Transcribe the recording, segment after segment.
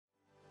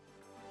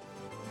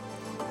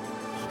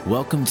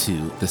Welcome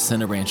to the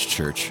Center Ranch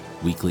Church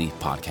Weekly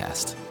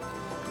Podcast.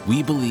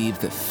 We believe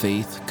that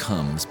faith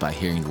comes by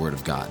hearing the Word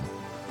of God.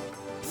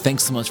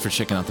 Thanks so much for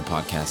checking out the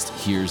podcast.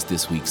 Here's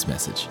this week's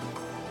message.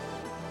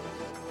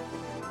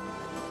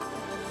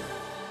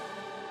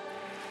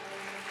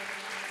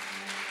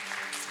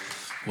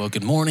 Well,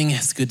 good morning.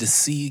 It's good to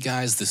see you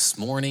guys this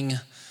morning.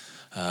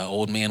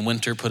 Old Man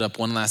Winter put up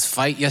one last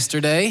fight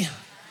yesterday,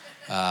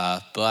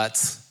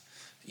 but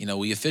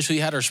we officially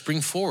had our spring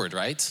forward,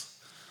 right?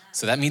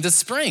 So that means it's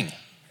spring.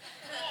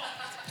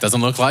 Doesn't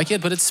look like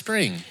it, but it's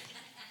spring.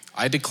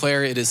 I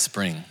declare it is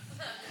spring.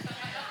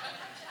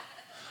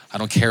 I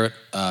don't care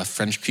what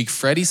French Creek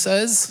Freddy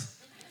says.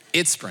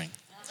 It's spring.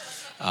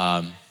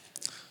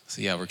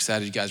 We're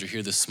excited you guys are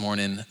here this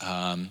morning.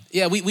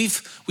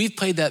 We've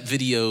played that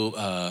video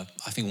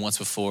I think once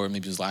before,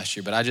 maybe it was last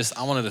year, but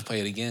I wanted to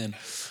play it again.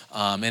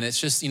 And it's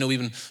just we've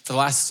been for the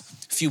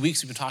last few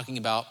weeks we've been talking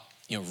about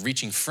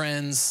reaching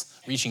friends,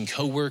 reaching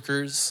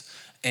coworkers,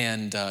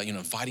 and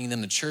inviting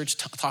them to church,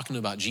 talking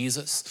about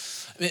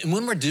Jesus. And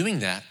when we're doing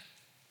that,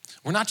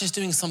 we're not just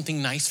doing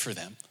something nice for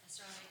them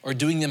or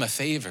doing them a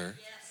favor.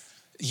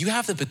 Yes. You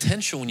have the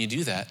potential when you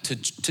do that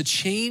to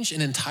change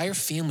an entire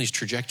family's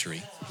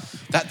trajectory.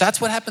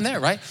 That's what happened there,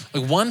 right?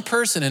 Like one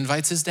person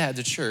invites his dad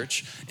to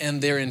church,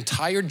 and their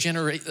entire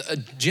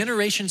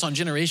generations on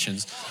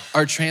generations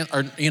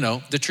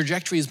the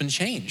trajectory has been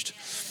changed.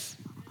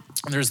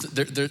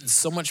 There's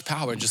so much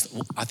power.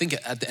 I think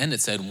at the end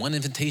it said one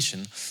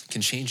invitation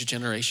can change a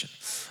generation.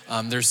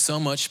 There's so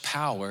much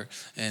power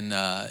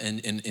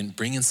in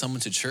bringing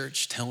someone to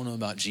church, telling them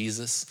about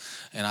Jesus,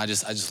 and I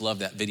just love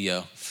that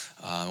video.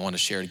 I want to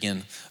share it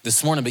again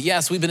this morning. But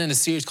yes, we've been in a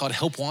series called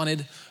Help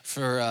Wanted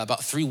for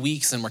about 3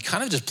 weeks, and we're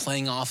kind of just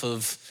playing off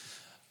of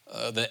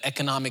the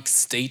economic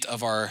state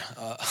of our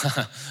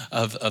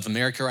of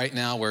America right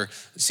now, where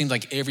it seems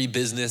like every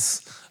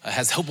business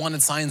has Help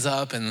Wanted signs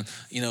up, and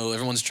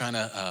everyone's trying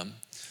to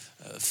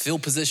fill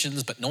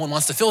positions, but no one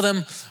wants to fill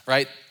them,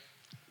 right?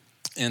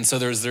 And so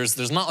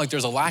there's not like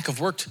there's a lack of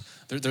work.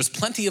 There's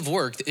plenty of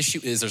work. The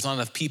issue is there's not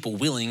enough people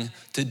willing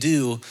to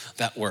do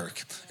that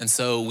work. And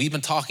so we've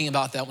been talking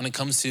about that when it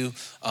comes to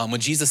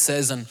what Jesus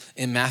says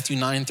in Matthew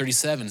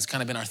 9:37. It's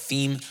kind of been our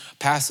theme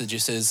passage.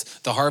 It says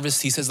the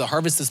harvest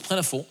is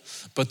plentiful,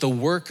 but the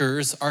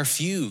workers are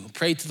few.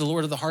 Pray to the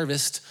Lord of the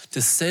harvest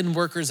to send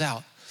workers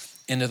out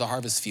into the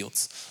harvest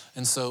fields.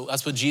 And so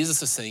that's what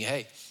Jesus is saying.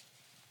 Hey,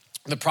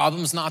 the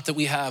problem is not that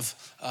we have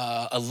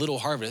a little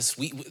harvest.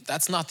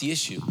 That's not the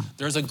issue.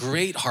 There's a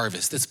great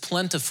harvest. It's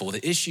plentiful.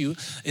 The issue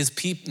is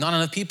not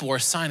enough people are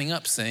signing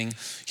up saying,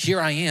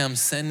 here I am,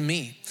 send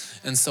me.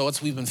 And so it's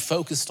what we've been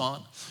focused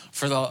on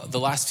for the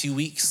last few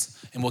weeks,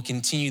 and we'll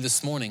continue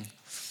this morning.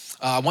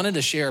 I wanted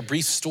to share a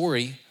brief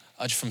story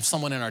from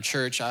someone in our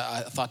church.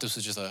 I thought this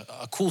was just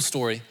a cool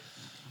story.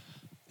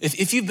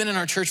 If you've been in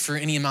our church for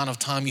any amount of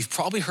time, you've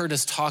probably heard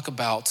us talk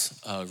about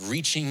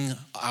reaching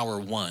our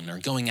one or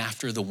going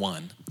after the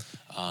one.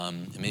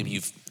 And maybe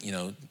you've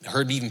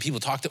heard even people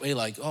talk that way,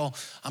 like, oh,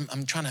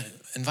 I'm trying to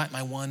invite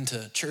my one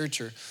to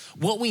church. Or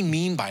what we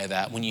mean by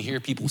that when you hear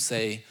people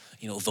say,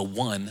 the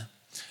one,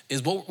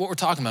 is what we're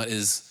talking about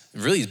is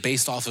really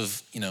based off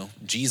of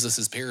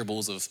Jesus's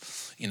parables of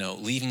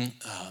leaving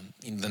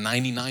the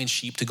 99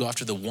 sheep to go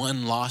after the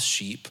one lost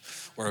sheep,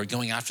 or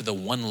going after the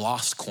one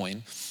lost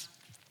coin.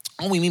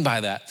 All we mean by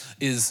that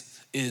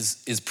is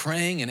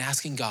praying and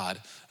asking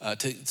God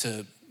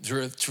to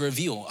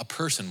reveal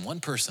one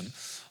person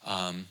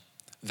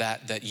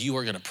that you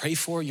are going to pray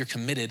for. You're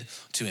committed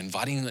to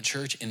inviting them to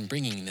church and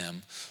bringing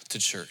them to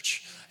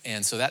church.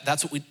 And so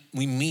that's what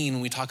we mean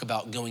when we talk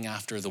about going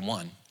after the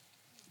one.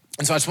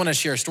 And so I just want to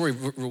share a story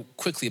real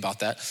quickly about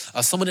that.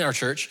 Someone in our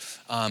church,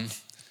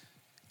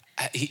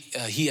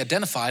 he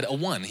identified a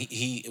one.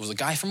 It was a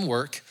guy from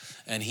work.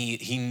 And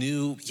he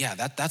knew,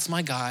 that's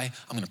my guy.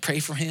 I'm going to pray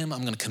for him.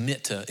 I'm going to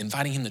commit to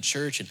inviting him to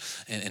church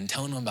and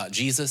telling him about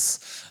Jesus.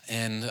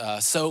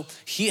 And so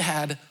he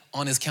had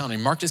on his calendar,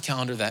 he marked his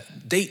calendar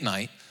that date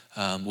night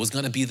was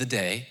going to be the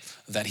day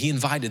that he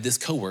invited this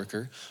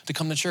coworker to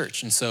come to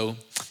church. And so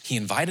he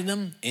invited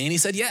him, and he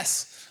said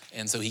yes.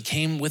 And so he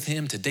came with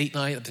him to date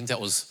night. I think that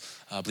was,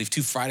 I believe,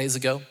 2 Fridays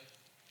ago.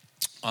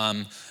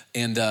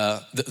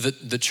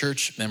 The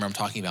church member I'm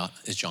talking about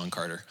is John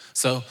Carter.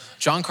 So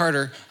John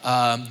Carter,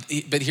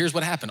 but here's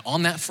what happened.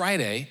 On that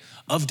Friday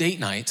of date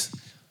night,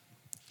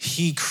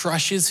 he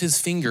crushes his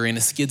finger in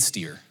a skid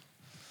steer.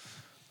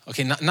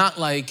 Okay, not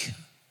like,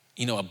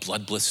 a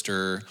blood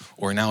blister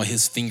or now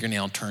his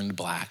fingernail turned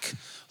black.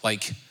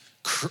 Like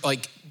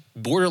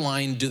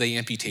borderline, do they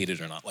amputate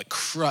it or not? Like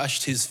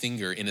crushed his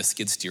finger in a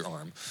skid steer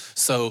arm.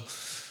 So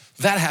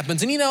that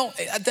happens. And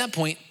at that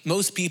point,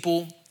 most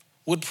people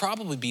would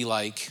probably be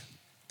like,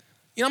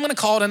 I'm going to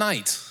call it a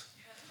night.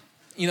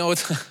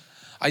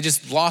 I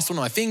just lost one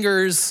of my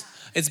fingers.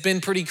 It's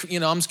been pretty,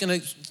 I'm just going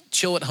to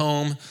chill at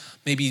home,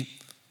 maybe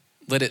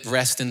let it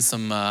rest in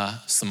some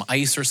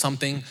ice or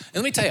something. And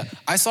let me tell you,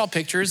 I saw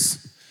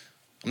pictures.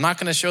 I'm not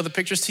going to show the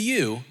pictures to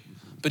you,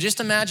 but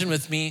just imagine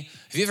with me,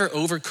 have you ever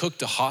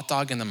overcooked a hot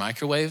dog in the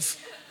microwave?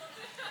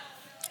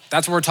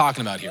 That's what we're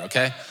talking about here,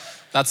 okay?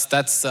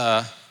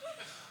 So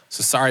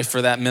sorry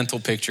for that mental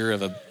picture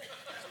of a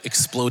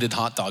exploded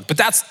hot dog, but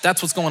that's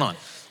what's going on.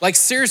 Like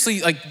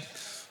seriously, like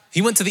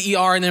he went to the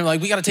ER and they're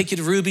like, we gotta take you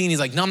to Ruby. And he's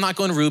like, no, I'm not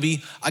going to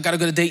Ruby. I gotta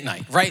go to date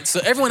night, right? So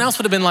everyone else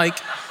would have been like,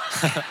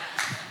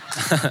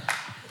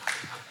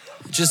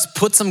 just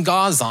put some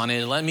gauze on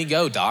it and let me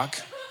go, doc.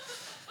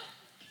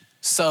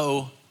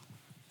 So,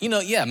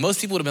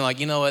 most people would have been like,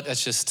 you know what,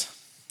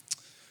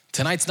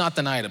 tonight's not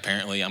the night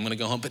apparently, I'm gonna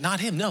go home. But not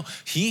him, no.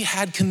 He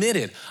had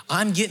committed,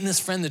 I'm getting this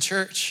friend to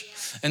church.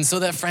 And so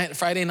that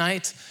Friday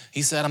night,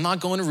 he said, I'm not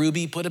going to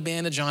Ruby, put a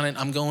bandage on it,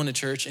 I'm going to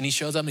church. And he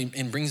shows up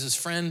and brings his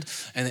friend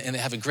and they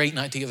have a great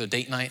night together,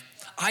 date night.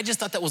 I just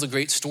thought that was a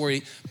great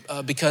story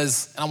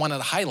because I wanted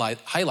to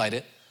highlight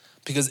it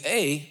because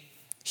A,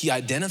 he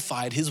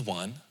identified his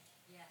one,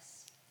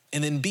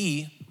 and then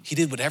B, he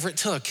did whatever it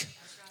took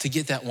to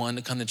get that one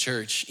to come to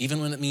church. Even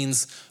when it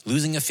means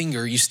losing a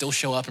finger, you still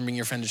show up and bring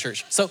your friend to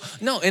church. So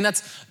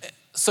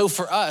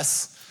for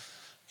us,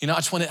 I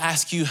just want to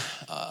ask you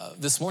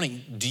this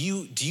morning, do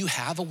you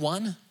have a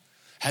one?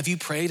 Have you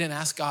prayed and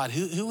asked God,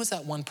 who is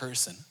that one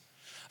person,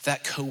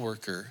 that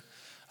coworker,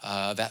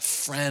 that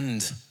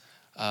friend,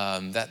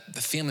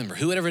 the family member,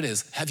 whoever it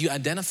is? Have you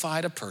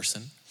identified a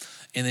person?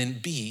 And then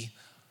B,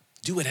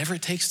 do whatever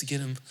it takes to get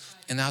him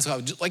in the house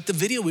of God. Like the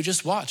video we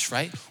just watched,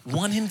 right?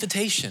 One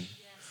invitation.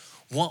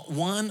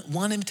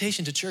 One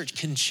invitation to church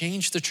can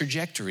change the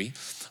trajectory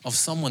of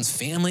someone's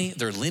family,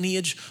 their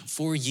lineage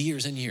for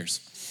years and years.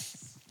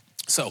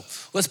 So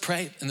let's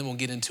pray and then we'll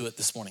get into it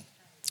this morning.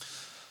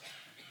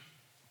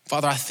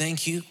 Father, I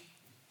thank you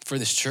for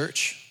this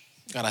church.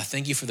 God, I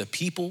thank you for the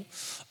people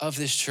of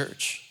this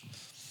church.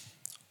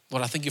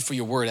 Lord, I thank you for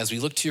your word. As we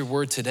look to your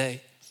word today,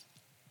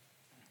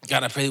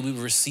 God, I pray that we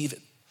will receive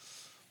it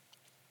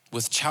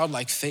with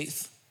childlike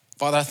faith.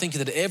 Father, I thank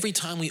you that every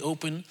time we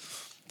open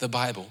the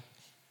Bible,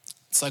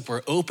 it's like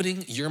we're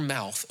opening your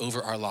mouth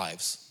over our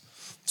lives.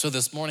 So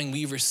this morning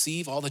we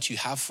receive all that you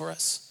have for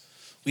us.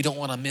 We don't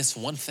want to miss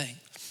one thing.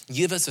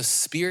 Give us a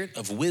spirit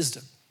of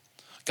wisdom.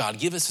 God,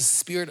 give us a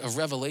spirit of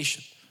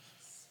revelation.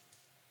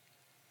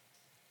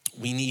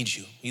 We need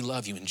you. We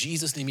love you. In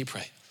Jesus' name we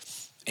pray.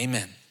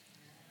 Amen.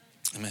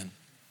 Amen.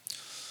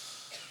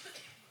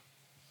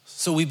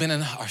 So we've been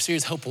in our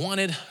series Hope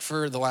Wanted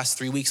for the last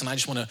 3 weeks, and I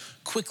just want to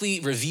quickly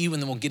review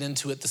and then we'll get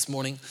into it this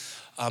morning.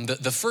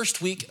 The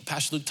first week,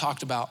 Pastor Luke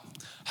talked about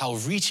how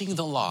reaching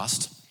the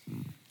lost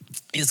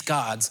is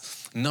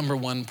God's number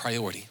one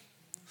priority.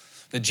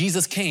 That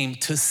Jesus came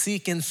to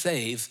seek and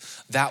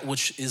save that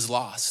which is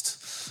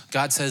lost.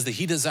 God says that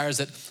he desires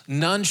that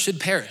none should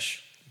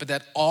perish, but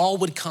that all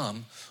would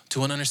come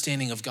to an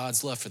understanding of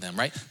God's love for them,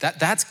 right?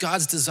 That's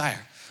God's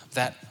desire.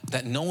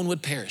 That no one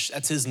would perish.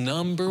 That's his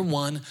number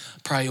one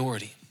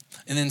priority.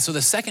 And then so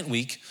the second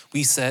week,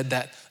 we said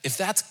that if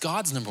that's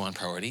God's number one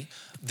priority,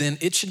 then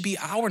it should be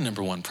our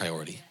number one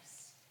priority.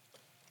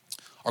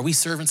 Are we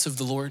servants of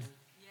the Lord?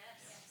 Yes.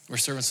 We're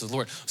servants of the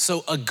Lord.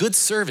 So a good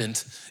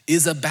servant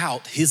is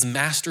about his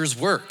master's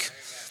work.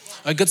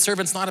 A good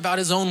servant's not about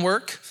his own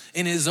work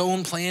and his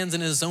own plans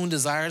and his own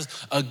desires.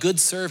 A good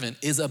servant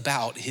is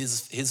about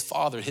his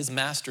father, his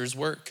master's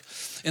work.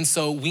 And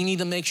so we need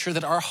to make sure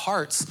that our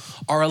hearts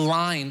are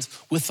aligned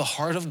with the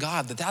heart of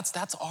God,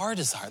 that's our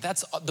desire.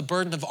 That's the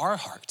burden of our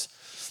heart.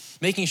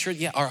 Making sure,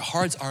 our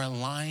hearts are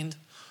aligned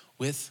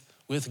with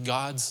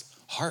God's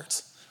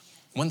heart.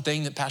 One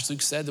thing that Pastor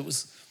Luke said that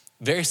was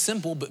very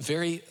simple but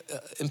very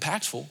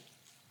impactful,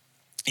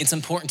 it's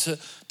important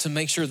to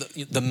make sure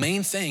that the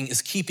main thing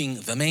is keeping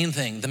the main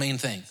thing.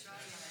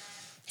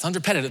 It sounds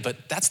repetitive,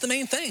 but that's the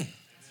main thing.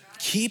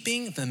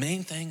 Keeping the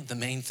main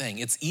thing.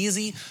 It's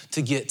easy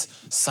to get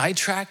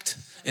sidetracked.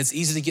 It's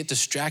easy to get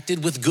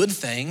distracted with good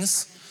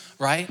things,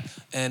 right?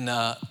 And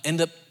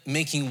end up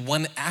making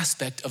one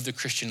aspect of the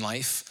Christian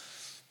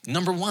life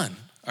number one,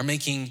 or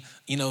making,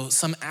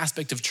 some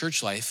aspect of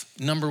church life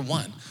number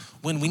one.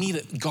 When we need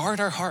to guard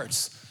our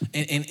hearts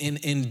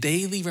and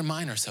daily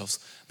remind ourselves,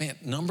 man,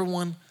 number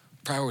one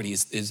priority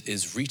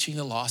is reaching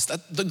the lost.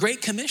 The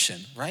Great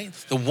Commission, right?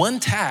 The one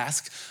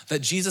task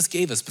that Jesus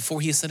gave us before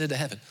he ascended to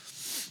heaven.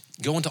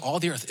 Go into all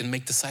the earth and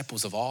make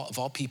disciples of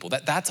all people.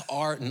 That's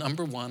our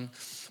number one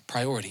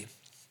priority.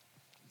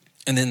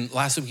 And then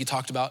last week we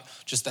talked about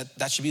just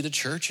that should be the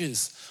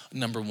church's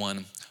number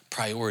one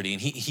priority.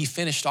 And he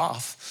finished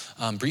off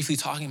briefly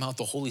talking about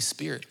the Holy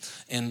Spirit.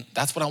 And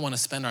that's what I want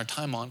to spend our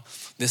time on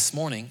this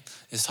morning,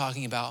 is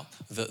talking about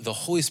the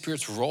Holy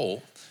Spirit's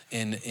role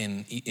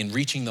in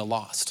reaching the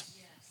lost.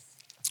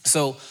 Yes.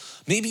 So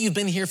maybe you've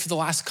been here for the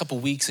last couple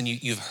weeks and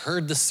you've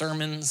heard the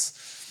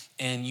sermons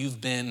and you've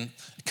been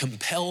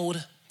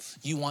compelled.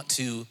 You want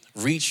to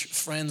reach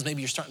friends.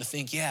 Maybe you're starting to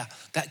think,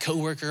 that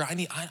coworker,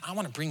 I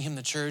want to bring him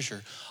to church,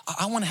 or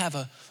I want to have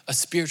a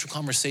spiritual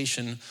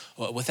conversation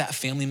with that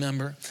family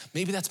member.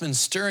 Maybe that's been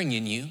stirring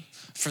in you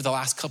for the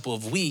last couple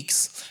of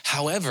weeks.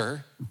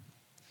 However,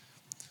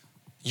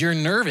 you're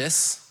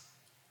nervous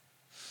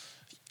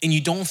and you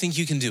don't think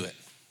you can do it.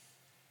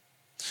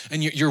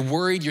 and you're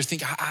worried, you're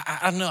thinking,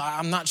 I don't know,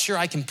 I'm not sure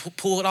I can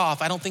pull it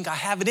off. I don't think I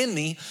have it in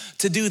me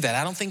to do that.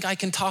 I don't think I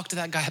can talk to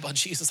that guy about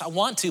Jesus. I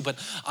want to, but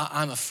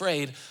I'm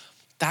afraid.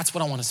 That's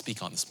what I want to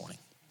speak on this morning.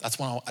 That's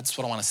what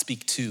I want to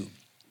speak to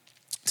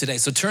today.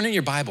 So turn in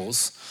your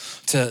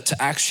Bibles to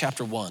Acts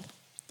chapter 1.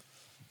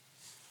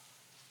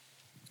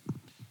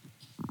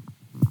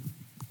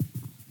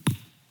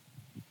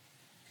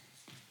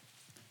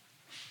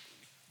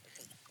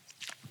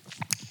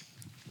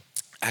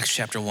 Acts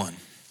chapter 1.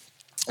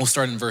 We'll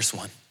start in verse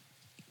 1.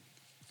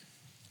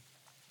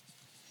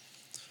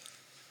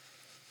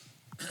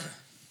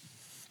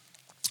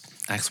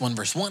 Acts 1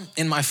 verse 1.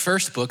 In my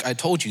first book, I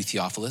told you,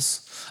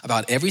 Theophilus,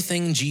 about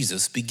everything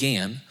Jesus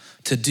began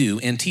to do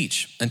and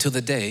teach until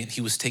the day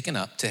he was taken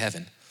up to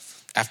heaven,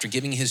 after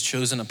giving his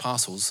chosen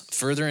apostles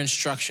further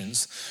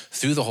instructions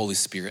through the Holy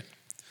Spirit.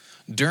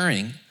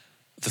 During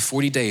the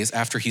 40 days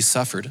after he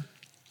suffered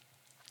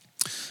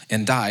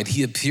and died,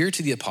 he appeared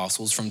to the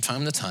apostles from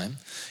time to time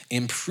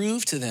and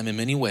proved to them in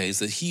many ways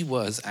that he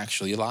was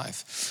actually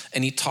alive.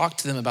 And he talked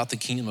to them about the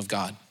kingdom of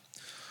God.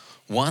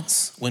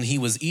 Once, when he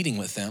was eating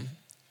with them,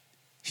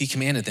 he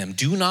commanded them,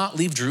 do not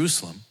leave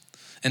Jerusalem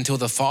until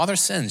the Father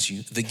sends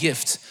you the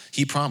gift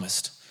he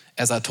promised.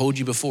 As I told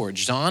you before,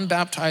 John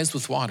baptized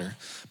with water,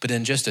 but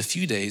in just a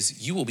few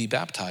days, you will be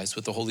baptized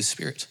with the Holy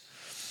Spirit.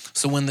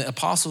 So when the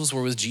apostles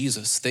were with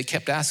Jesus, they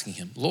kept asking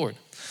him, Lord,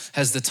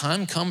 has the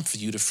time come for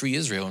you to free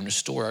Israel and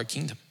restore our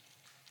kingdom?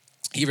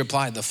 He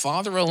replied, the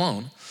Father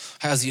alone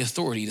has the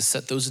authority to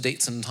set those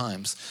dates and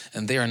times,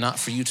 and they are not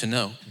for you to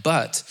know.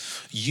 But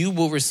you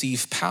will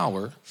receive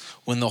power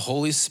when the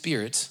Holy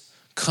Spirit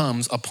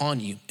comes upon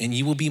you, and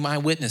you will be my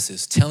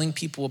witnesses, telling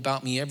people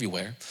about me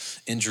everywhere,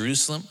 in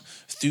Jerusalem,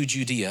 through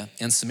Judea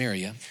and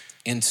Samaria,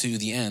 and to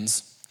the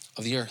ends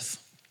of the earth.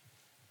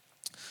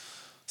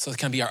 So it's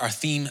going to be our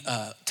theme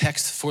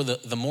text for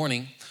the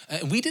morning.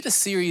 We did a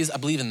series, I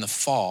believe in the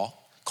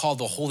fall, called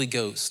The Holy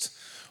Ghost,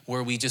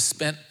 where we just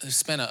spent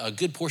a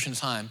good portion of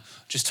time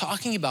just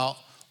talking about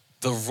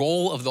the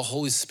role of the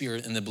Holy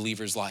Spirit in the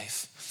believer's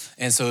life.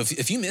 And so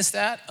if you missed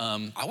that,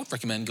 I would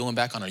recommend going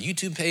back on our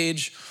YouTube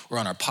page or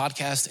on our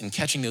podcast and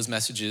catching those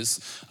messages.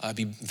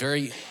 Be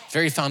very,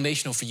 very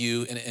foundational for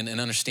you in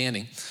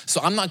understanding.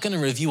 So I'm not going to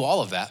review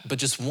all of that, but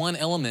just one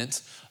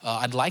element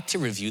I'd like to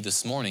review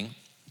this morning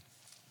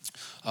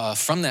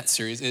from that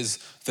series is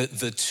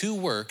the two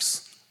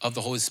works of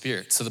the Holy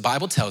Spirit. So the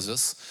Bible tells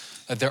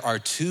us that there are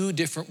two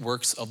different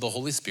works of the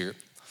Holy Spirit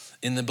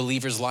in the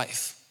believer's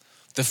life.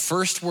 The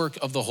first work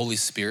of the Holy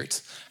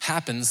Spirit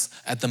happens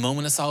at the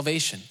moment of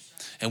salvation.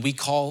 And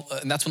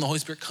that's when the Holy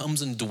Spirit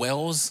comes and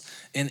dwells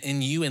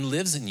in you and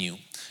lives in you.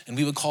 And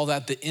we would call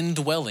that the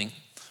indwelling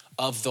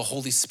of the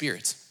Holy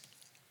Spirit.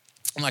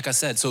 And like I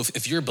said, so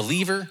if you're a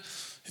believer,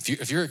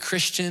 if you're a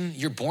Christian,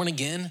 you're born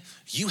again,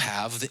 you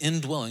have the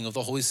indwelling of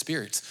the Holy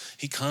Spirit.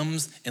 He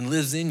comes and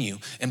lives in you.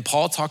 And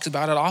Paul talks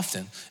about it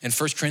often in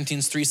 1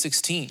 Corinthians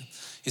 3:16.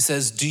 He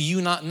says, do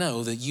you not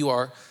know that you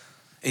are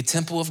a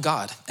temple of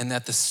God and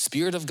that the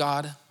Spirit of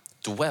God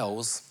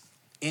dwells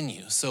in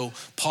you? So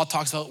Paul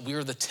talks about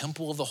we're the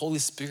temple of the Holy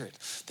Spirit,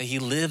 that he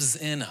lives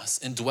in us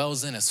and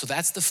dwells in us. So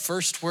that's the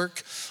first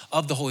work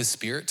of the Holy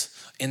Spirit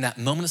in that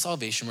moment of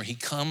salvation where he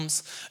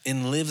comes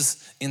and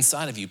lives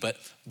inside of you. But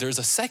there's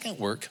a second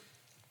work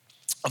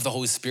of the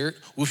Holy Spirit,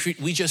 which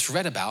we just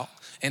read about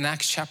in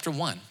Acts chapter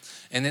 1.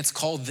 And it's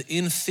called the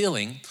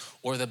infilling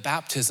or the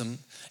baptism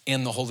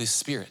in the Holy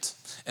Spirit.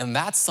 And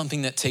that's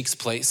something that takes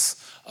place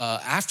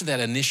after that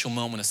initial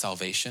moment of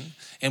salvation.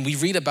 And we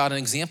read about an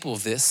example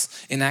of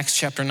this in Acts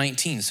chapter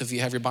 19. So if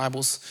you have your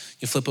Bibles,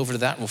 you flip over to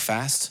that real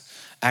fast.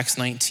 Acts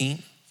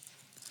 19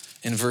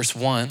 in verse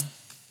 1.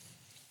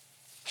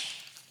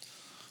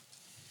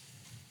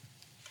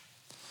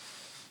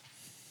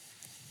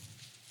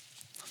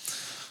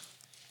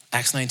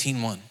 Acts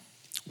 19:1.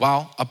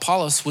 While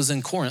Apollos was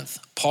in Corinth,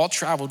 Paul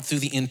traveled through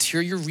the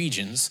interior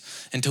regions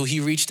until he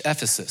reached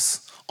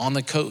Ephesus on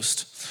the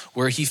coast,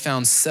 where he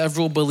found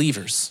several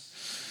believers.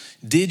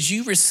 Did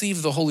you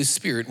receive the Holy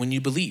Spirit when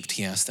you believed?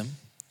 He asked them.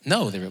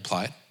 No, they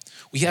replied.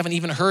 We haven't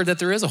even heard that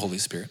there is a Holy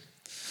Spirit.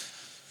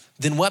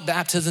 Then what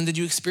baptism did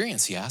you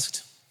experience? He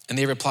asked. And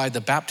they replied,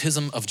 the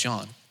baptism of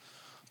John.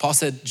 Paul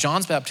said,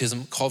 John's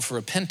baptism called for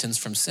repentance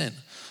from sin,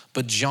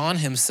 but John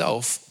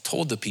himself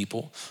told the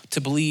people to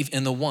believe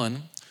in the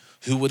one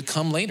who would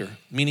come later,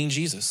 meaning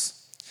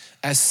Jesus.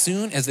 As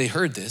soon as they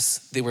heard this,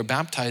 they were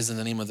baptized in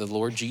the name of the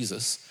Lord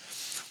Jesus.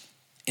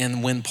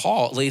 And when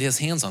Paul laid his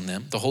hands on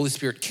them, the Holy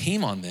Spirit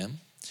came on them,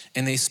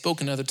 and they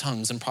spoke in other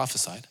tongues and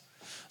prophesied.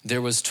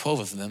 There was 12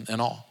 of them in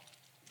all.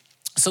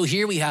 So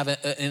here we have an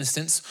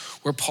instance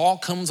where Paul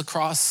comes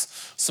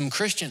across some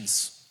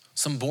Christians,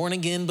 some born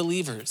again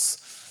believers,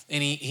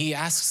 and he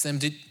asks them,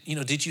 do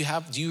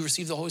you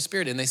receive the Holy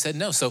Spirit? And they said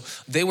no. So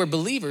they were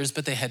believers,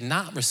 but they had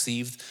not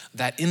received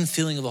that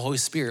infilling of the Holy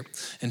Spirit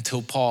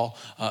until Paul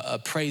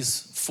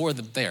prays for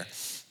them there.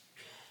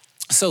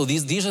 So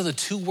these are the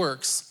two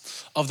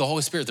works of the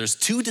Holy Spirit. There's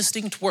two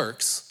distinct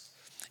works,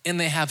 and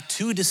they have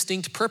two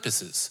distinct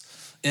purposes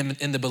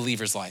in the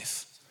believer's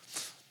life.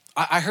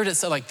 I heard it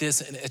said like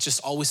this, and it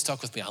just always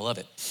stuck with me. I love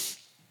it.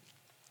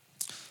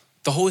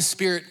 The Holy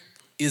Spirit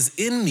is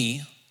in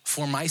me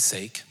for my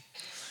sake.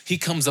 He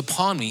comes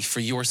upon me for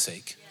your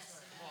sake.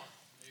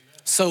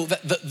 So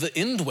the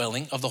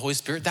indwelling of the Holy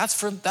Spirit, that's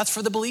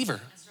for the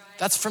believer.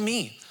 That's for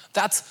me.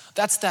 That's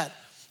that,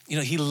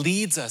 he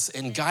leads us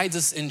and guides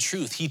us in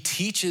truth. He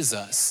teaches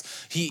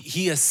us.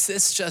 He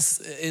assists us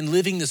in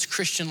living this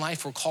Christian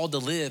life we're called to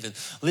live, and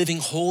living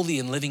holy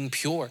and living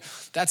pure.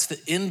 That's the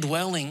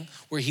indwelling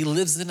where he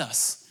lives in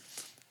us.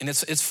 And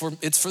it's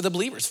for the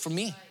believers, for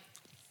me.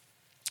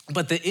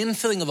 But the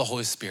infilling of the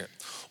Holy Spirit,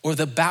 or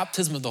the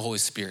baptism of the Holy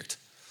Spirit,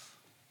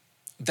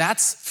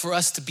 that's for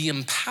us to be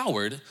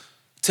empowered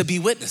to be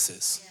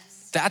witnesses.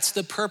 Yes. That's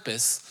the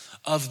purpose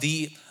of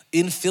the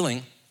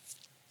infilling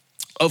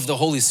of the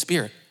Holy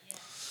Spirit.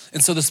 Yes.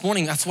 And so this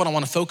morning, that's what I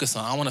want to focus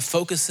on. I want to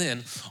focus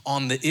in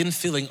on the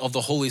infilling of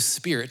the Holy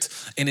Spirit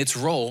and its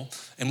role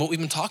and what we've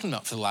been talking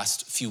about for the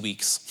last few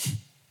weeks.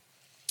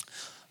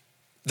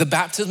 The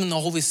baptism in the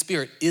Holy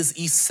Spirit is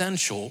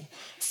essential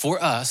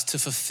for us to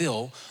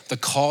fulfill the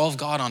call of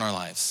God on our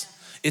lives.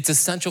 It's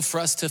essential for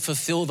us to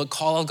fulfill the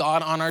call of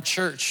God on our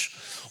church.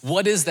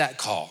 What is that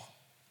call?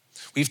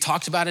 We've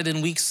talked about it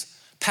in weeks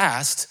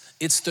past.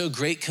 It's the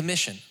Great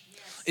Commission.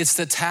 It's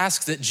the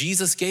task that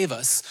Jesus gave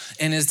us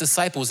and his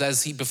disciples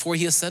before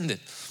he ascended.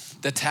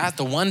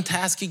 The one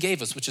task he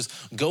gave us, which is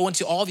go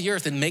into all the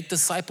earth and make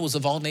disciples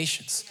of all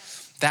nations.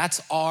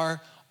 That's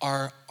our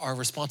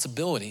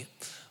responsibility.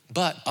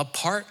 But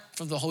apart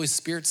from the Holy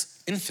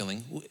Spirit's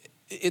infilling,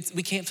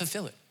 we can't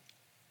fulfill it.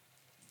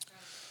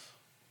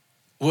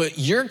 What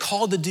you're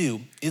called to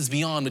do is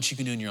beyond what you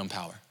can do in your own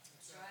power.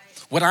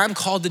 What I'm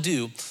called to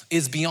do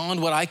is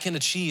beyond what I can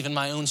achieve in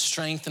my own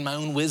strength and my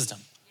own wisdom.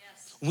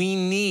 Yes. We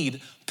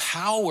need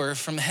power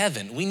from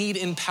heaven. We need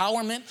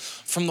empowerment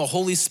from the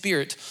Holy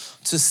Spirit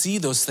to see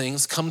those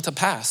things come to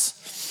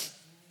pass.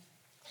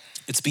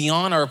 It's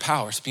beyond our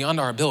power, it's beyond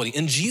our ability.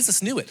 And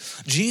Jesus knew it.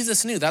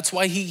 Jesus knew. That's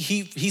why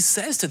he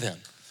says to them,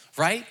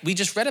 right? We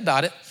just read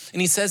about it,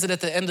 and he says it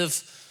at the end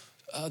of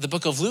the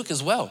book of Luke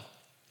as well,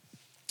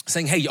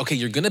 saying, hey, okay,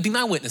 you're gonna be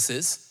my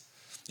witnesses.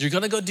 You're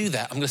gonna go do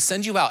that. I'm gonna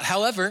send you out.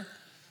 However,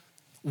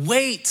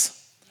 wait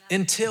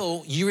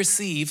until you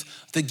receive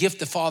the gift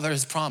the Father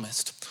has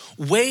promised.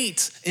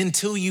 Wait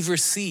until you've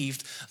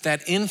received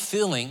that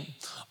infilling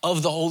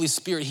of the Holy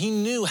Spirit. He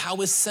knew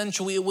how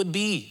essential it would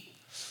be.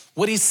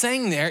 What he's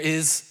saying there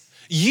is,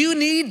 you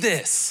need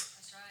this.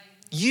 That's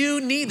right.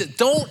 You need it.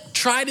 Don't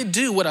try to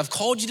do what I've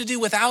called you to do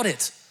without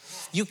it.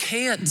 You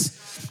can't.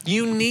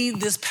 You need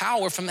this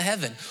power from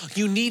heaven.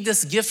 You need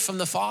this gift from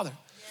the Father.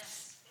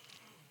 Yes.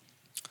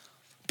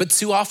 But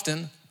too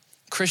often,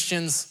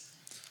 Christians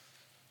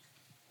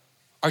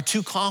are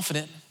too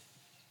confident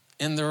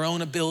in their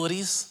own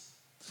abilities,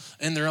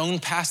 in their own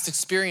past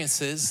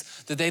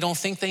experiences, that they don't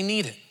think they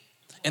need it,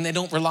 and they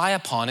don't rely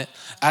upon it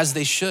as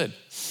they should.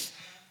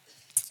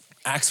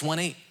 Acts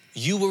 1:8,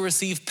 you will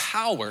receive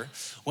power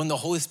when the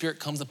Holy Spirit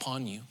comes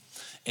upon you,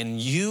 and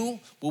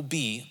you will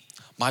be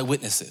my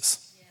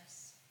witnesses.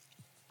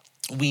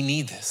 Yes. We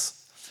need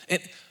this.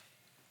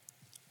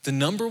 The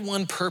number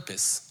one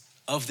purpose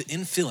of the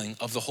infilling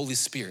of the Holy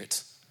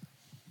Spirit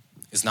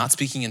is not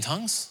speaking in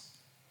tongues.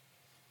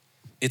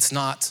 It's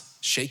not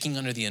shaking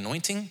under the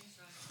anointing.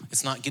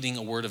 It's not getting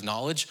a word of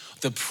knowledge.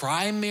 The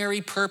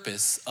primary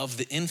purpose of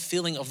the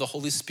infilling of the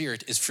Holy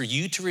Spirit is for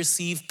you to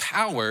receive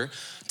power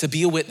to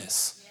be a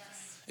witness.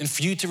 Yes. And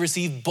for you to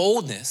receive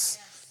boldness,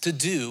 yes, to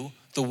do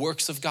the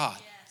works of God.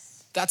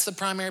 Yes. That's the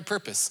primary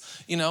purpose.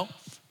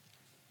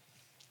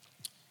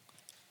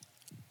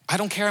 I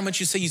don't care how much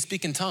you say you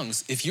speak in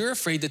tongues. If you're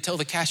afraid to tell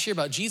the cashier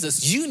about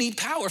Jesus, you need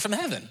power from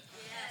heaven.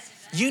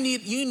 You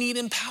need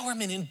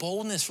empowerment and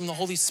boldness from the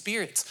Holy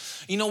Spirit.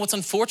 What's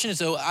unfortunate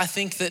though, I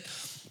think that,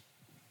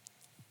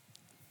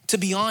 to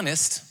be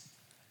honest,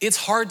 it's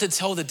hard to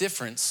tell the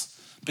difference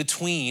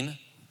between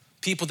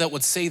people that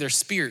would say they're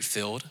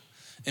Spirit-filled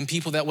and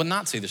people that would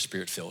not say they're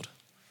Spirit-filled.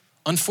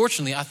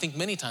 Unfortunately, I think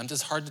many times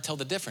it's hard to tell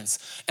the difference.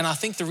 And I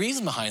think the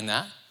reason behind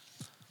that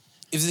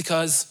is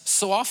because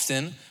so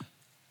often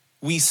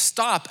we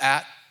stop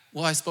at,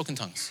 well, I spoke in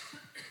tongues.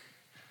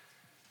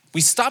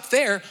 We stop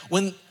there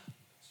when,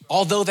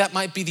 although that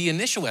might be the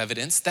initial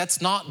evidence,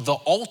 that's not the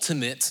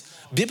ultimate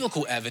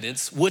biblical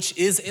evidence, which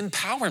is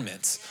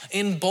empowerment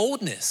and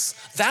boldness.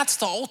 That's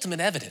the ultimate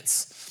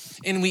evidence.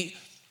 And we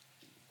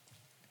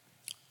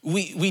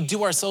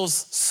do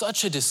ourselves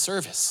such a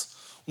disservice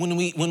when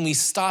we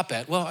stop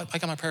at, well, I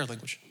got my prayer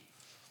language.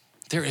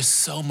 There is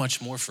so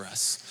much more for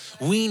us.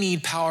 We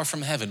need power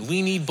from heaven.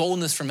 We need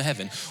boldness from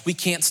heaven. We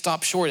can't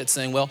stop short at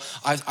saying, well,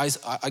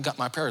 I got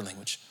my prayer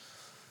language.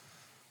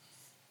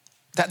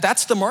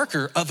 That's the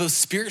marker of a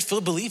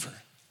Spirit-filled believer,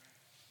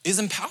 is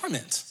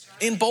empowerment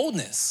and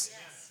boldness.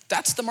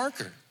 That's the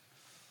marker.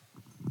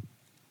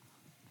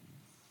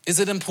 Is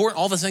it important,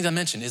 all the things I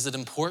mentioned, is it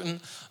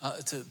important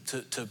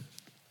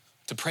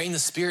to pray in the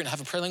Spirit and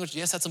have a prayer language?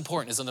 Yes, that's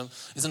important. Is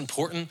it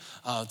important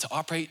to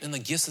operate in the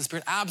gifts of the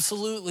Spirit?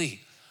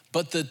 Absolutely.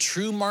 But the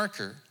true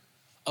marker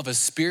of a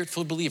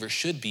Spirit-filled believer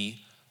should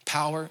be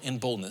power and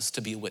boldness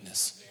to be a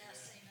witness.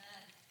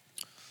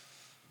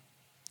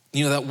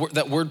 You know,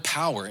 that word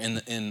power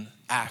in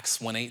Acts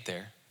 1:8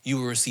 there, you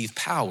will receive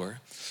power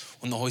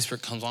when the Holy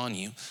Spirit comes on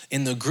you.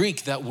 In the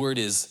Greek, that word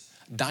is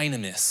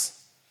dynamis.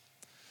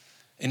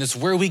 And it's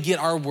where we get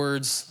our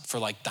words for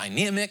like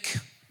dynamic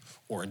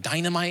or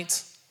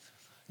dynamite,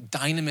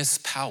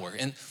 dynamis power.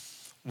 And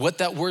what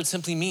that word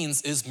simply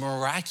means is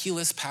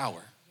miraculous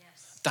power.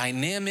 Yes.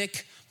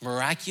 Dynamic,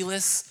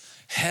 miraculous,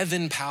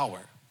 heaven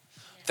power.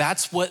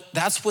 Yes.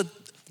 That's what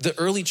the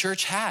early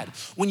church had.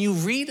 When you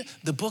read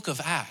the book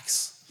of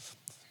Acts,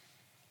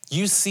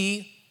 you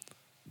see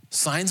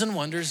signs and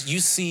wonders, you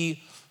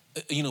see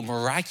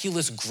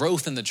miraculous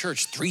growth in the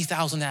church,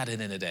 3,000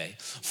 added in a day,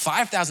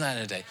 5,000 added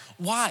in a day.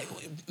 Why?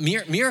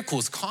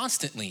 Miracles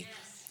constantly.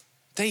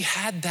 They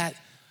had that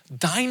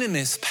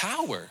dynamis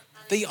power.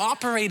 They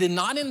operated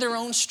not in their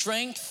own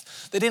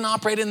strength. They didn't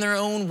operate in their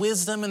own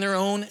wisdom and their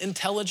own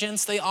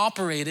intelligence. They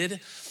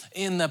operated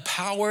in the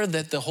power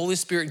that the Holy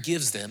Spirit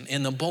gives them,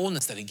 in the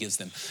boldness that he gives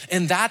them.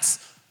 And that's,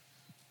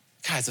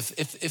 guys,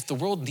 if the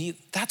world needs,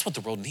 that's what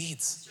the world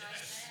needs.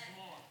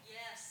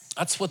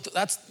 That's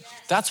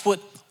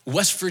what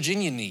West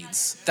Virginia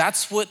needs.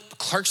 That's what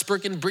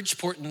Clarksburg and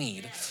Bridgeport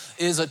need,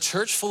 is a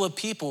church full of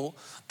people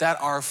that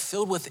are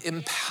filled with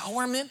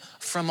empowerment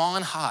from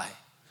on high.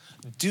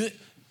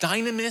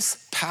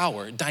 Dynamis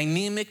power,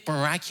 dynamic,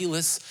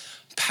 miraculous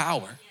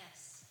power.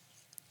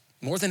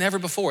 More than ever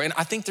before. And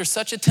I think there's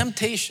such a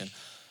temptation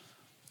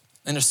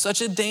and there's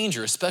such a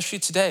danger, especially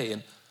today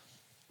in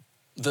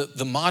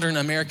the modern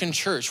American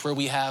church, where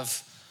we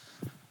have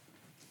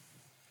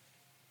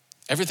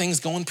everything's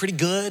going pretty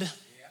good.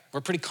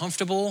 We're pretty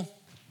comfortable.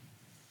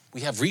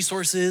 We have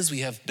resources, we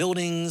have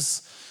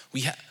buildings.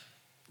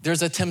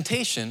 There's a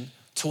temptation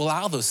to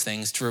allow those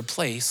things to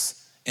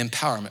replace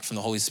empowerment from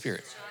the Holy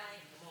Spirit.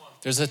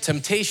 There's a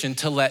temptation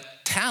to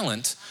let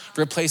talent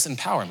replace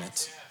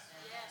empowerment.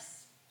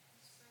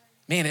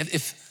 Man,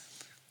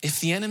 if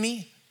the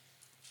enemy,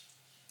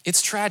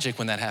 it's tragic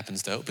when that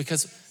happens though,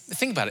 because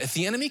think about it. If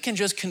the enemy can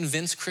just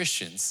convince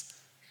Christians,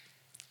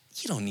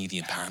 you don't need the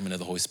empowerment of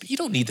the Holy Spirit. You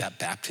don't need that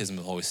baptism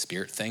of the Holy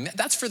Spirit thing.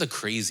 That's for the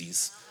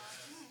crazies.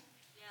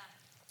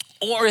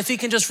 Or if he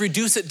can just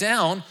reduce it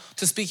down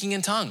to speaking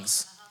in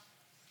tongues.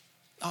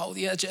 Oh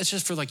yeah, it's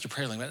just for like your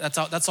prayer language.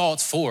 That's all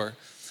it's for.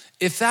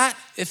 If that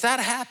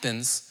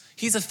happens,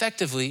 he's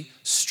effectively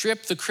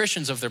stripped the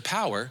Christians of their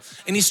power,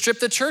 and he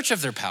stripped the church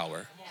of their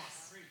power.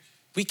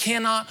 We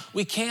cannot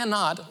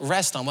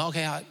rest on, well,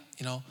 okay, I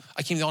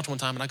came to the altar one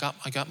time and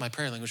I got my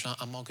prayer language,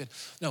 I'm all good.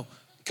 No,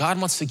 God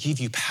wants to give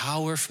you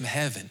power from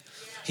heaven.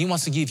 He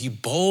wants to give you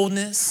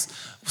boldness.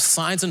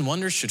 Signs and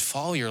wonders should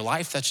follow your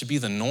life. That should be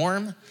the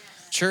norm,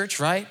 church,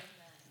 right?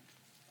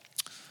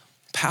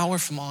 Power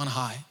from on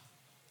high.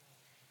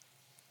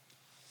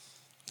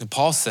 And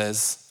Paul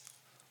says,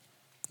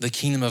 the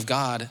kingdom of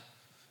God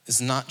is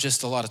not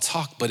just a lot of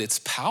talk, but it's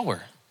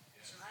power.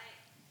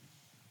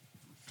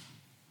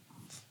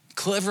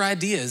 Clever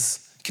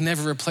ideas can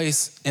never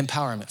replace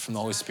empowerment from the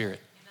Holy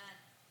Spirit.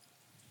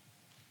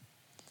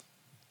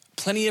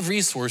 Plenty of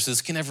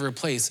resources can never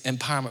replace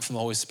empowerment from the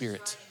Holy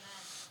Spirit.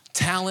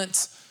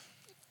 Talent,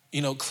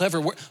 clever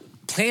work,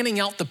 planning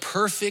out the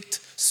perfect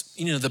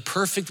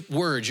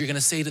words you're gonna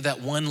say to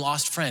that one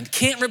lost friend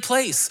can't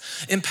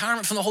replace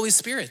empowerment from the Holy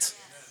Spirit.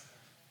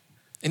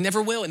 It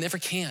never will, it never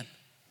can.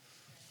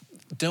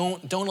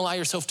 Don't allow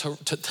yourself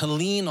to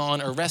lean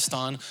on or rest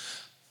on,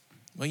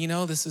 well,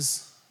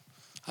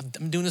 I've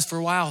been doing this for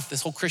a while,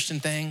 this whole Christian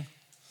thing.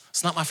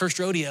 It's not my first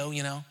rodeo,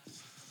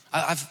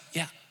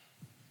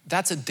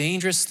 That's a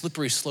dangerous,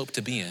 slippery slope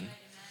to be in,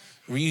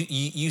 where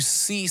you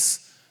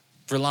cease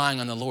relying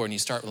on the Lord and you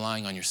start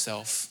relying on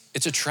yourself.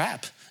 It's a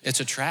trap,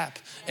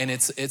 and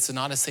it's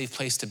not a safe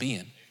place to be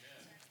in.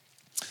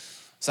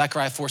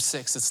 Zechariah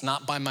 4:6, it's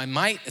not by my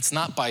might, it's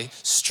not by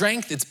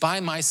strength, it's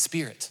by my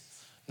spirit.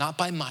 Not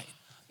by might,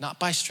 not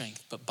by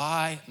strength, but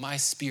by my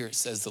spirit,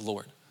 says the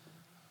Lord.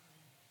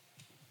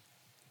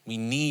 We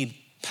need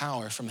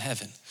power from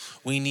heaven.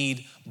 We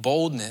need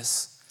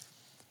boldness,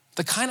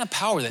 the kind of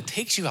power that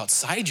takes you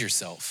outside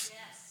yourself,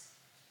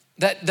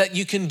 that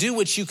you can do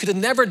what you could have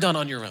never done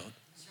on your own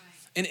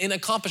and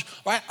accomplish.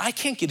 Right? I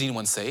can't get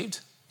anyone saved.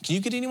 Can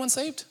you get anyone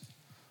saved?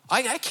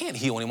 I can't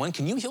heal anyone.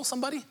 Can you heal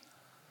somebody?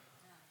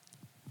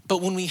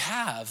 But when we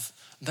have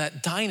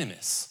that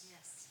dynamis,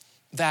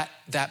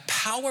 that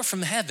power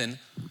from heaven,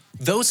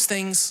 those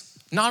things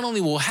not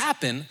only will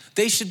happen,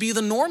 they should be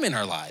the norm in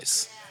our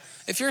lives.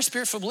 If you're a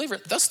spiritual believer,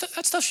 that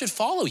stuff should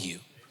follow you.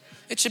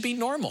 It should be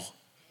normal.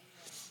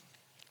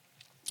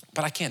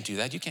 But I can't do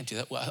that. You can't do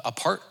that. Well,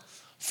 apart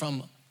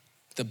from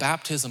the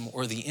baptism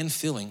or the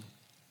infilling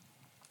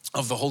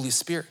of the Holy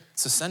Spirit,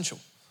 it's essential.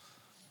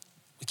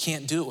 We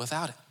can't do it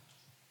without it.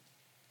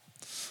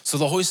 So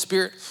the Holy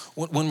Spirit,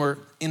 when we're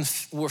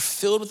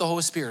filled with the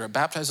Holy Spirit or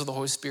baptized with the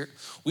Holy Spirit,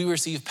 we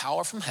receive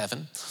power from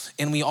heaven,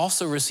 and we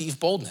also receive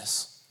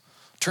boldness.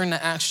 Turn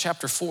to Acts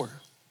chapter 4.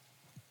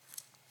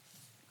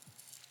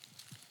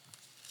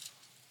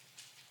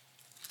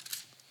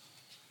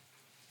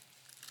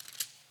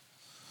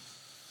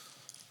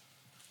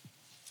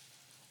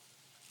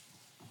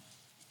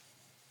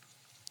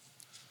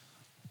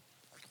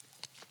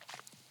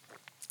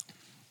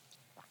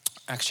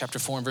 Acts chapter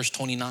 4 and verse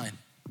 29.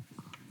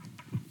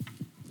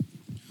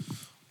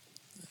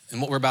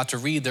 And what we're about to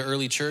read, the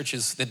early church,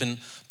 is they've been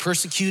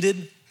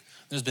persecuted.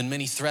 There's been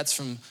many threats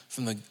from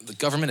the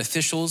government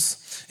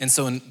officials. And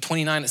so in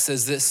 29, it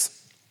says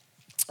this,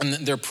 and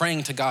they're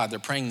praying to God. They're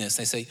praying this.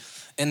 They say,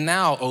 "And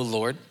now, O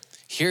Lord,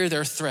 hear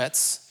their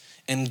threats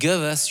and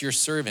give us, your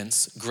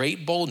servants,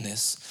 great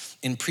boldness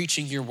in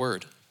preaching your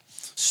word.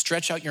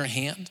 Stretch out your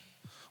hand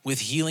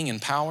with healing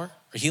power.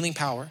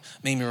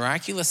 May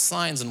miraculous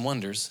signs and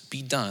wonders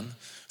be done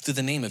through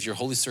the name of your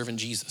holy servant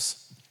Jesus."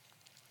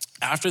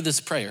 After this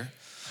prayer,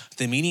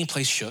 the meeting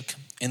place shook,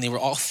 and they were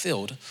all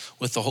filled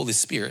with the Holy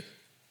Spirit.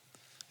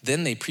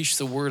 Then they preached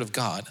the word of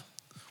God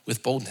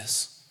with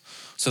boldness.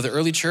 So the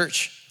early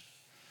church,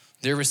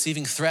 they're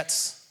receiving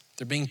threats.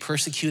 They're being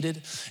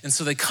persecuted. And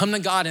so they come to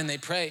God and they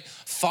pray,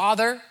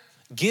 "Father,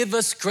 give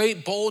us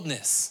great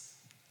boldness."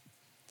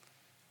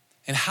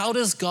 And how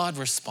does God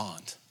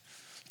respond?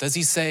 Does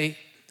he say,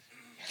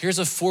 "Here's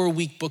a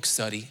 4-week book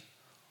study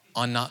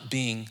on not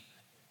being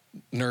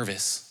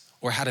nervous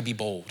or how to be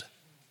bold"?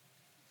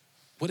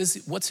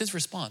 What's his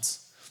response?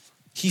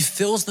 He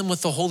fills them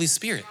with the Holy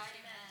Spirit.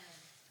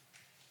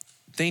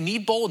 They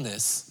need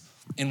boldness,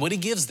 and what he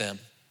gives them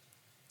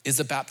is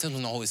the baptism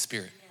in the Holy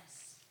Spirit.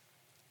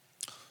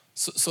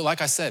 So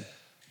like I said,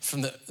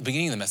 from the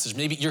beginning of the message,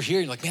 maybe you're here,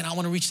 you're like, "Man, I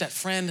want to reach that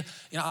friend.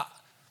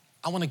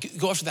 I want to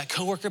go after that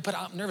coworker, but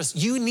I'm nervous."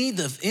 You need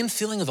the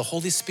infilling of the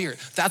Holy Spirit.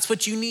 That's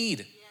what you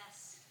need.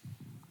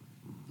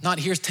 Not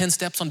here's 10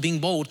 steps on being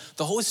bold.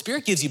 The Holy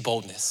Spirit gives you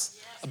boldness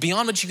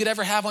beyond what you could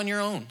ever have on your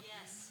own.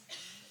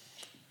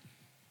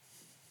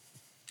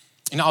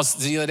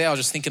 The other day, I was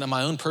just thinking of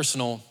my own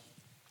personal,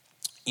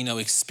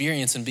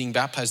 experience in being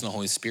baptized in the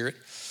Holy Spirit.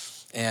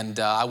 And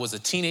I was a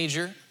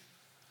teenager,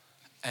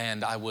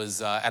 and I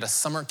was at a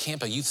summer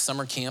camp, a youth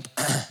summer camp.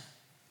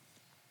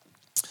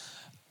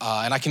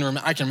 And I can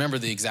remember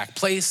the exact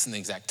place and the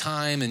exact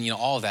time and,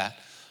 all of that.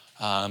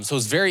 So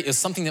it was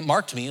something that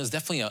marked me. It was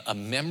definitely a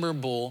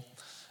memorable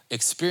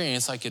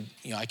experience. I could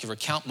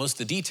recount most of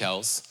the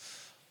details.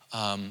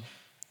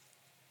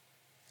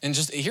 And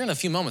just here in a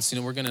few moments,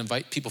 we're going to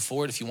invite people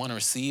forward. If you want to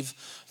receive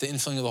the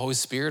infilling of the Holy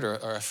Spirit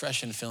or a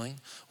fresh infilling,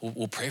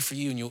 we'll pray for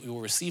you and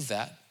you'll receive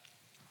that.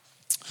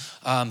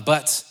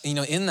 But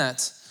in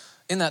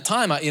that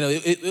time, I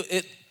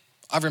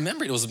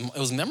remember it was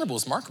memorable, it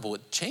was remarkable.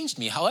 It changed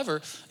me.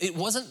 However, it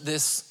wasn't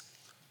this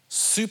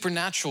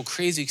supernatural,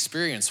 crazy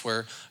experience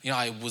where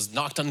I was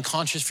knocked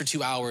unconscious for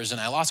 2 hours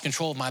and I lost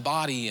control of my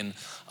body. And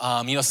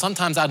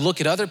sometimes I'd look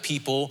at other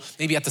people,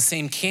 maybe at the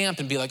same camp,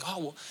 and be like, "Oh,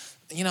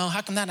 well,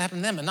 how come that happened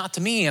to them and not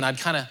to me?" And I'd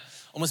kind of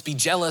almost be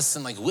jealous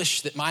and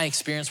wish that my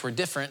experience were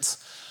different.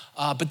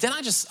 But then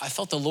I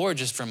felt the Lord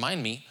just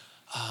remind me,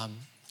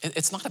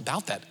 it's not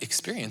about that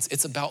experience.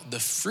 It's about the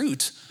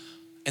fruit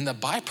and the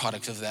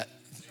byproduct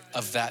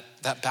of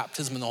that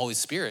baptism in the Holy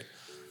Spirit.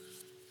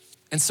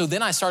 And so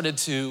then I started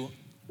to,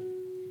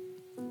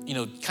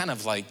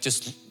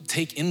 just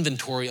take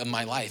inventory of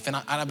my life. And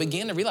I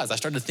began to realize, I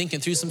started thinking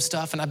through some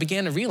stuff, and I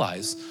began to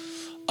realize,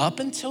 up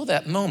until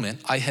that moment,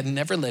 I had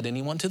never led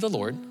anyone to the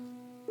Lord.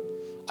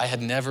 I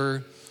had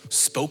never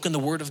spoken the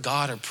word of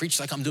God or preached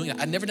like I'm doing it.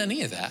 I'd never done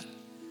any of that.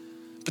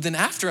 But then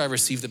after I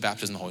received the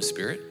baptism of the Holy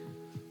Spirit,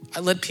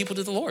 I led people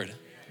to the Lord.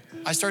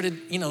 I started,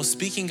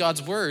 speaking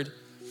God's word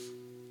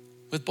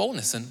with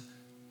boldness. And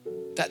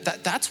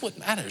that's what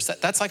matters.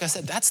 That's like I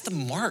said, that's the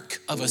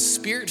mark of a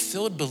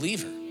spirit-filled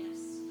believer.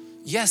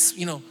 Yes,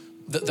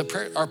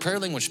 our prayer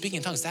language, speaking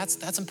in tongues,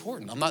 that's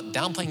important. I'm not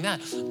downplaying that,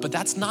 but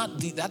that's not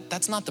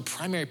the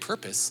primary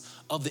purpose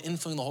of the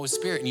infilling of the Holy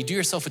Spirit. And you do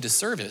yourself a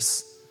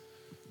disservice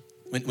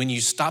when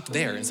you stop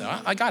there and say,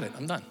 "I got it,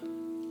 I'm done."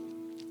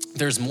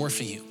 There's more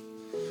for you.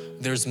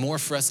 There's more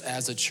for us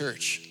as a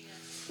church.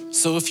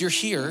 So if you're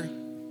here,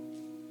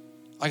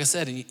 like I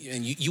said,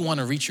 and you want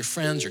to reach your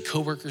friends, your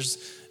coworkers,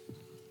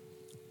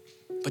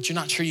 but you're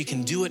not sure you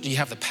can do it, you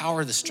have the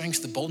power, the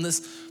strength, the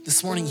boldness,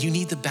 this morning you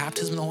need the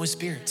baptism of the Holy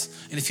Spirit.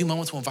 In a few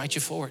moments, we'll invite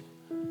you forward.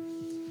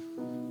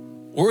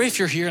 Or if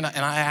you're here, and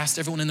I asked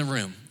everyone in the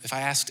room, if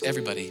I asked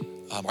everybody,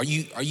 are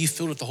you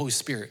filled with the Holy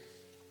Spirit?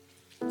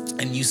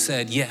 And you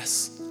said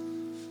yes.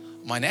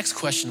 My next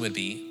question would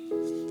be,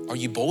 are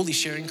you boldly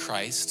sharing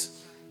Christ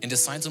into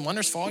signs and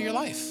wonders for all your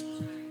life?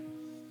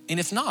 And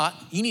if not,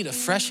 you need a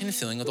fresh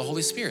infilling of the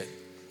Holy Spirit.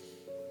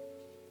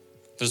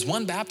 There's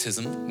one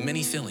baptism,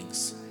 many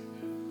fillings.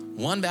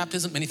 One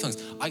baptism, many fillings.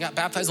 I got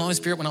baptized in the Holy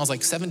Spirit when I was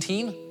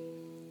 17,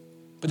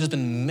 but there's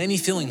been many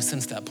fillings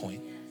since that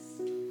point.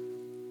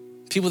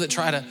 People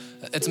that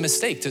it's a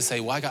mistake to say,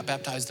 "Well, I got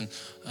baptized in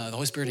the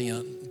Holy Spirit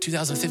in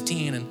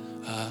 2015, and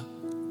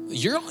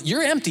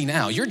you're empty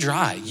now, you're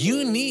dry.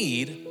 You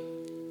need,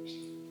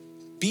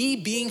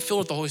 being filled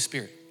with the Holy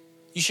Spirit.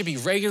 You should be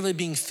regularly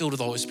being filled with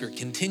the Holy Spirit,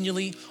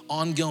 continually,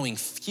 ongoing,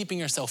 keeping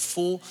yourself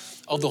full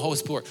of the Holy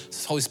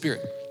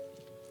Spirit.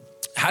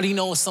 How do you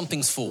know if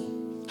something's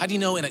full? How do you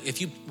know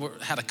if you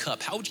had a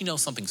cup, how would you know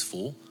something's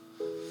full?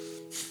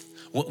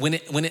 When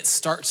it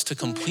starts to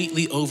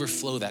completely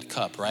overflow that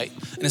cup, right?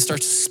 And it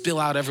starts to spill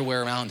out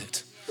everywhere around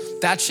it.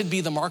 That should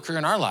be the marker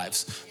in our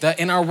lives, that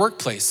in our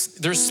workplace,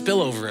 there's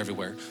spillover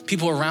everywhere.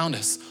 People around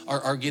us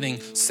are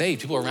getting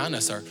saved. People around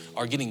us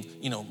are getting,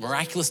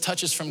 miraculous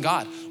touches from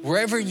God.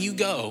 Wherever you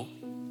go,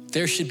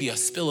 there should be a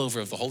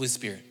spillover of the Holy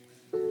Spirit.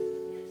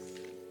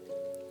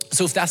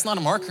 So if that's not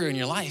a marker in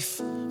your life,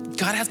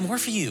 God has more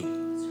for you.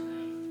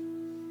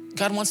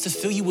 God wants to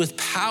fill you with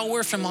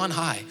power from on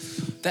high,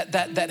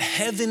 that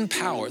heaven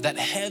power, that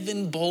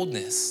heaven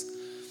boldness.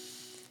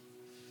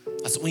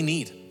 That's what we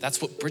need.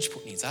 That's what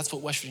Bridgeport needs. That's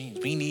what West Virginia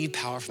needs. We need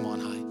power from on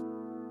high.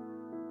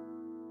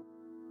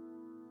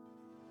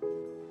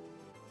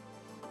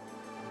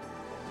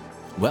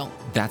 Well,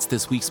 that's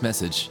this week's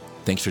message.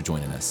 Thanks for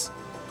joining us.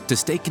 To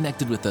stay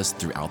connected with us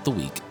throughout the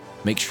week,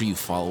 make sure you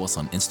follow us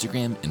on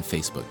Instagram and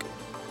Facebook.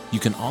 You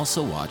can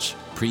also watch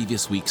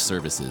previous week's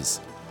services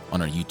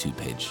on our YouTube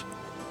page.